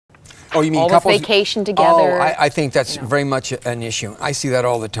Oh, you mean always couples? vacation together. Oh, I think that's very much an issue. I see that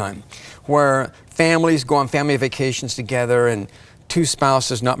all the time, where families go on family vacations together and two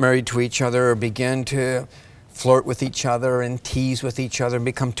spouses not married to each other begin to flirt with each other and tease with each other and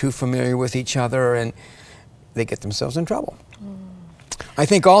become too familiar with each other, and they get themselves in trouble. I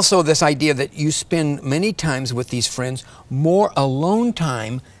think also this idea that you spend many times with these friends more alone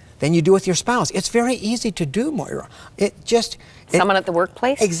time than you do with your spouse. It's very easy to do, Moira. Someone at the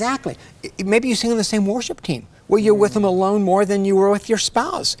workplace? Exactly. Maybe you sing on the same worship team where you're with them alone more than you were with your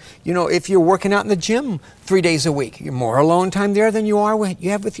spouse. You know, if you're working out in the gym 3 days a week, you're more alone time there than you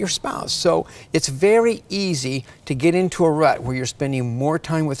have with your spouse. So it's very easy to get into a rut where you're spending more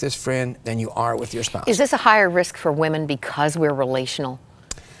time with this friend than you are with your spouse. Is this a higher risk for women because we're relational?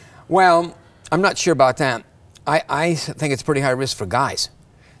 Well, I'm not sure about that. I think it's pretty high risk for guys.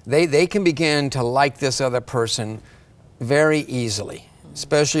 They can begin to like this other person very easily,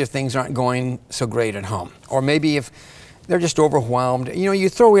 especially if things aren't going so great at home. Or maybe if they're just overwhelmed. You know, you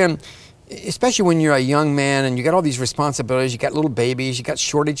throw in, especially when you're a young man and you got all these responsibilities, you got little babies, you got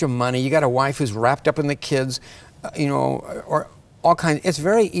shortage of money, you got a wife who's wrapped up in the kids, you know, or all kinds. It's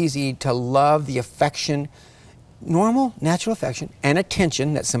very easy to love the affection, normal, natural affection and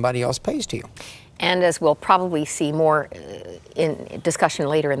attention that somebody else pays to you. And as we'll probably see more in discussion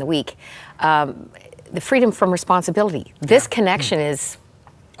later in the week, the freedom from responsibility. This connection is...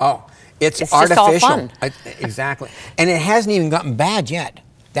 Oh, it's just artificial. all fun. Exactly. And it hasn't even gotten bad yet.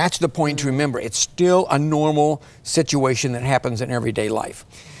 That's the point to remember. It's still a normal situation that happens in everyday life.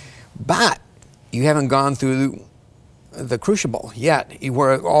 But you haven't gone through the crucible yet,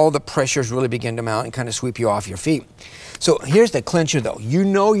 where all the pressures really begin to mount and kind of sweep you off your feet. So here's the clincher, though. You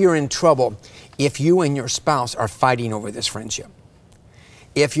know you're in trouble if you and your spouse are fighting over this friendship.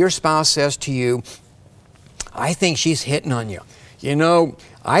 If your spouse says to you, I think she's hitting on you. You know,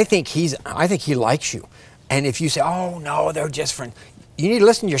 I think he likes you. And if you say, oh no, they're just friends, you need to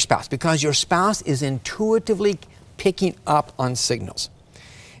listen to your spouse, because your spouse is intuitively picking up on signals.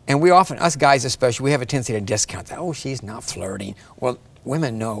 And we often, us guys especially, we have a tendency to discount that. Oh, she's not flirting. Well,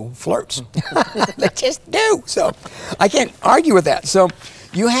 women know flirts. They just do. So I can't argue with that. So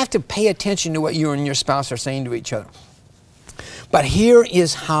you have to pay attention to what you and your spouse are saying to each other. But here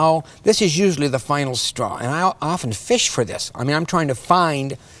is how, this is usually the final straw, and I often fish for this. I mean, I'm trying to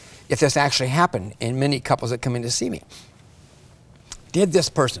find if this actually happened in many couples that come in to see me. Did this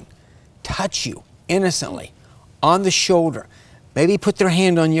person touch you innocently on the shoulder, maybe put their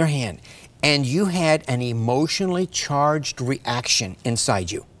hand on your hand, and you had an emotionally charged reaction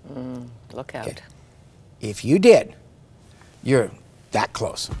inside you? Look out. Okay. If you did, you're that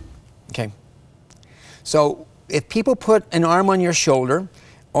close, okay? So if people put an arm on your shoulder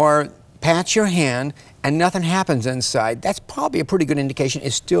or pat your hand and nothing happens inside, that's probably a pretty good indication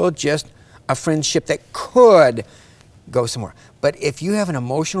it's still just a friendship that could go somewhere. But if you have an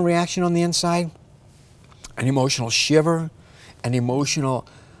emotional reaction on the inside, an emotional shiver, an emotional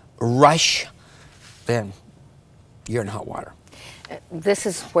rush, then you're in hot water. This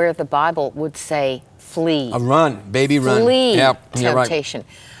is where the Bible would say, flee. Run, baby, run. Flee Yep, temptation.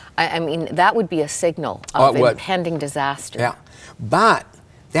 Right. I mean, that would be a signal of impending disaster. Yeah, but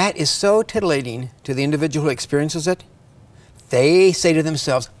that is so titillating to the individual who experiences it. They say to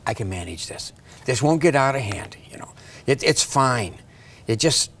themselves, I can manage this. This won't get out of hand, you know. It's fine. It's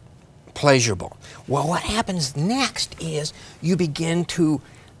just pleasurable. Well, what happens next is you begin to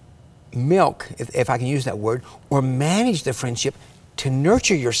milk, if I can use that word, or manage the friendship to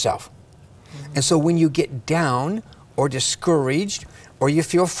nurture yourself. And so when you get down or discouraged or you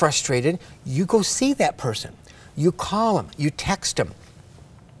feel frustrated, you go see that person. You call them, you text them,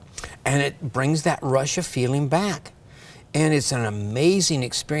 and it brings that rush of feeling back. And it's an amazing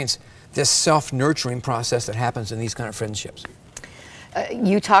experience, this self-nurturing process that happens in these kind of friendships.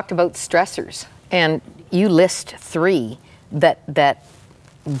 You talked about stressors, and you list 3 that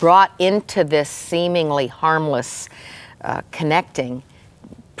brought into this seemingly harmless connecting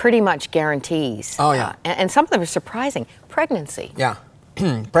pretty much guarantees. Oh, yeah. And some of them are surprising. Pregnancy. Yeah.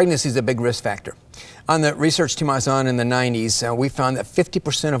 Pregnancy is a big risk factor. On the research team I was on in the 90s, we found that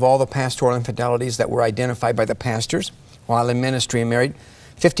 50% of all the pastoral infidelities that were identified by the pastors while in ministry and married,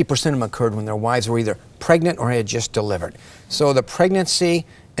 50% of them occurred when their wives were either pregnant or had just delivered. So the pregnancy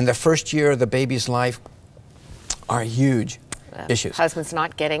and the first year of the baby's life are huge issues. Husband's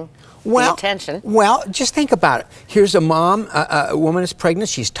not getting the attention. Well, just think about it. Here's a mom, a woman is pregnant,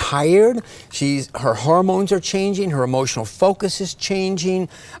 she's tired, her hormones are changing, her emotional focus is changing,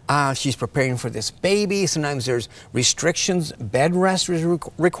 she's preparing for this baby, sometimes there's restrictions, bed rest is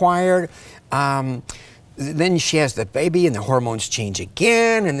required, then she has the baby and the hormones change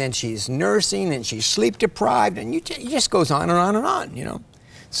again, and then she's nursing and she's sleep deprived, and it just goes on and on and on, you know.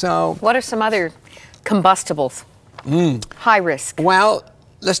 So what are some other combustibles? High risk. Well,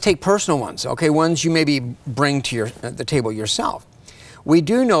 let's take personal ones, okay, ones you maybe bring to the table yourself. We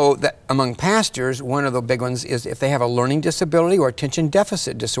do know that among pastors, one of the big ones is if they have a learning disability or attention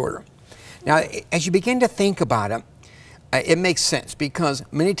deficit disorder. Now, as you begin to think about it, it makes sense because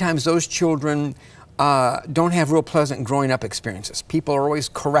many times those children don't have real pleasant growing up experiences. People are always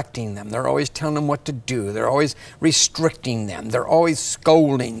correcting them. They're always telling them what to do. They're always restricting them. They're always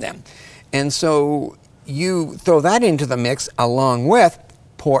scolding them. And so you throw that into the mix along with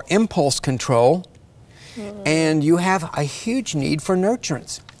poor impulse control, and you have a huge need for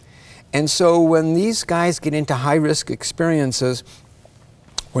nurturance. And so when these guys get into high-risk experiences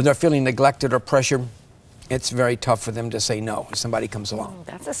where they're feeling neglected or pressured, it's very tough for them to say no if somebody comes along.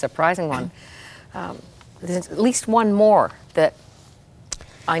 That's a surprising one. There's at least one more that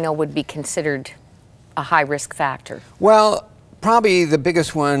I know would be considered a high-risk factor. Well, probably the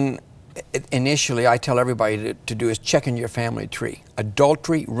biggest one initially I tell everybody to do is check in your family tree.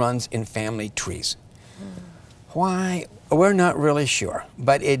 Adultery runs in family trees. Why? We're not really sure,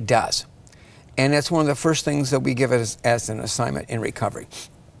 but it does. And it's one of the first things that we give as an assignment in recovery.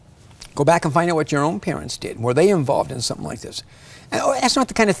 Go back and find out what your own parents did. Were they involved in something like this? And that's not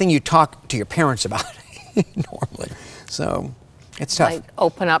the kind of thing you talk to your parents about normally. So it's tough. Might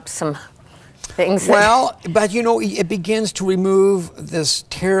open up some things. Well, but you know, it begins to remove this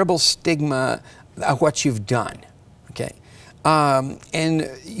terrible stigma of what you've done, okay?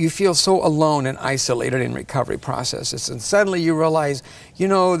 And you feel so alone and isolated in recovery processes. And suddenly you realize, you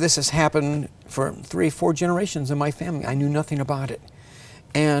know, this has happened for 3, 4 generations in my family. I knew nothing about it.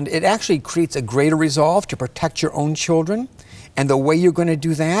 And it actually creates a greater resolve to protect your own children. And the way you're going to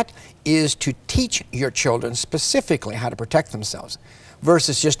do that is to teach your children specifically how to protect themselves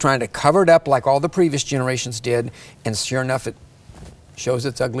versus just trying to cover it up like all the previous generations did. And sure enough, it shows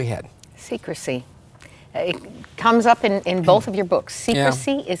its ugly head. Secrecy. It comes up in both of your books.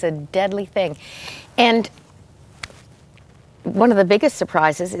 Secrecy is a deadly thing. And one of the biggest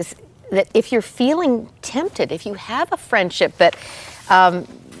surprises is that if you're feeling tempted, if you have a friendship that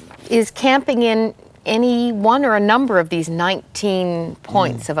is camping in any one or a number of these 19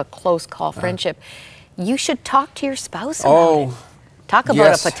 points of a close call friendship, you should talk to your spouse about it. Talk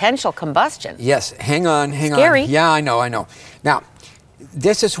about a potential combustion. Yes, hang on. Scary. Yeah, I know. Now,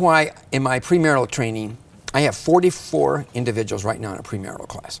 this is why in my premarital training, I have 44 individuals right now in a premarital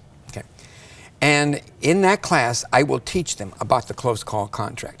class. Okay, and in that class, I will teach them about the close call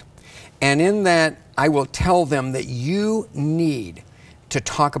contract. And in that, I will tell them that you need to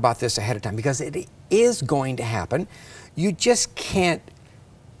talk about this ahead of time because it is going to happen. You just can't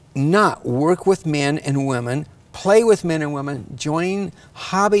not work with men and women, play with men and women, join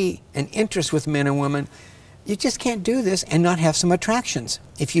hobby and interest with men and women. You just can't do this and not have some attractions.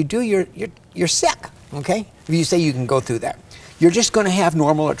 If you do, you're sick, okay? If you say you can go through that. You're just going to have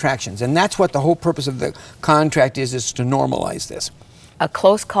normal attractions. And that's what the whole purpose of the contract is to normalize this. A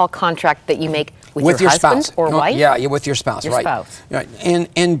close call contract that you make with your husband spouse. or wife? Yeah, with your spouse, your right. Spouse. Right.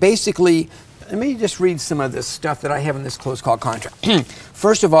 And basically, let me just read some of this stuff that I have in this close call contract.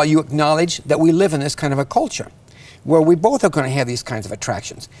 First of all, you acknowledge that we live in this kind of a culture where we both are going to have these kinds of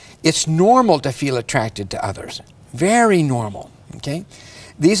attractions. It's normal to feel attracted to others. Very normal, okay?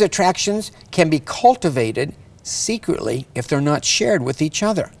 These attractions can be cultivated secretly if they're not shared with each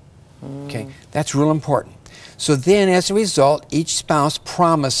other, okay? That's real important. So then, as a result, each spouse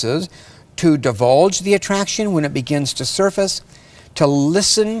promises to divulge the attraction when it begins to surface, to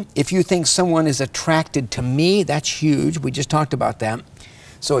listen if you think someone is attracted to me. That's huge. We just talked about that.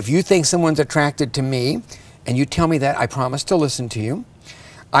 So if you think someone's attracted to me and you tell me that, I promise to listen to you.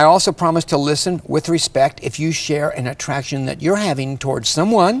 I also promise to listen with respect if you share an attraction that you're having towards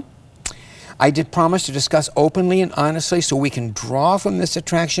someone. I did promise to discuss openly and honestly so we can draw from this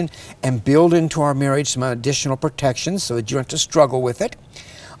attraction and build into our marriage some additional protections so that you don't have to struggle with it.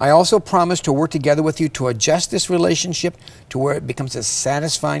 I also promise to work together with you to adjust this relationship to where it becomes as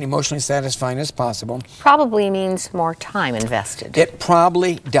satisfying, emotionally satisfying as possible. Probably means more time invested. It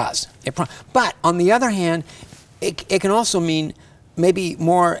probably does. But on the other hand, it can also mean maybe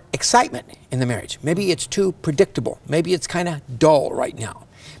more excitement in the marriage. Maybe it's too predictable. Maybe it's kind of dull right now.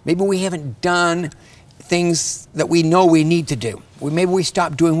 Maybe we haven't done things that we know we need to do. Maybe we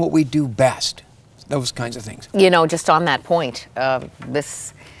stopped doing what we do best. Those kinds of things. You know, just on that point,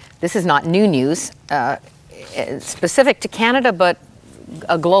 this is not new news, specific to Canada, but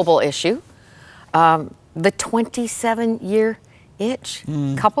a global issue. The 27-year itch.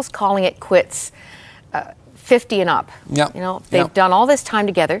 Couples calling it quits 50 and up. Yeah. You know, they've done all this time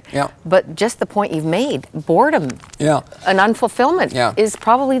together. Yeah. But just the point you've made, boredom, Yeah. an unfulfillment is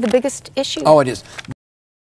probably the biggest issue. Oh, it is.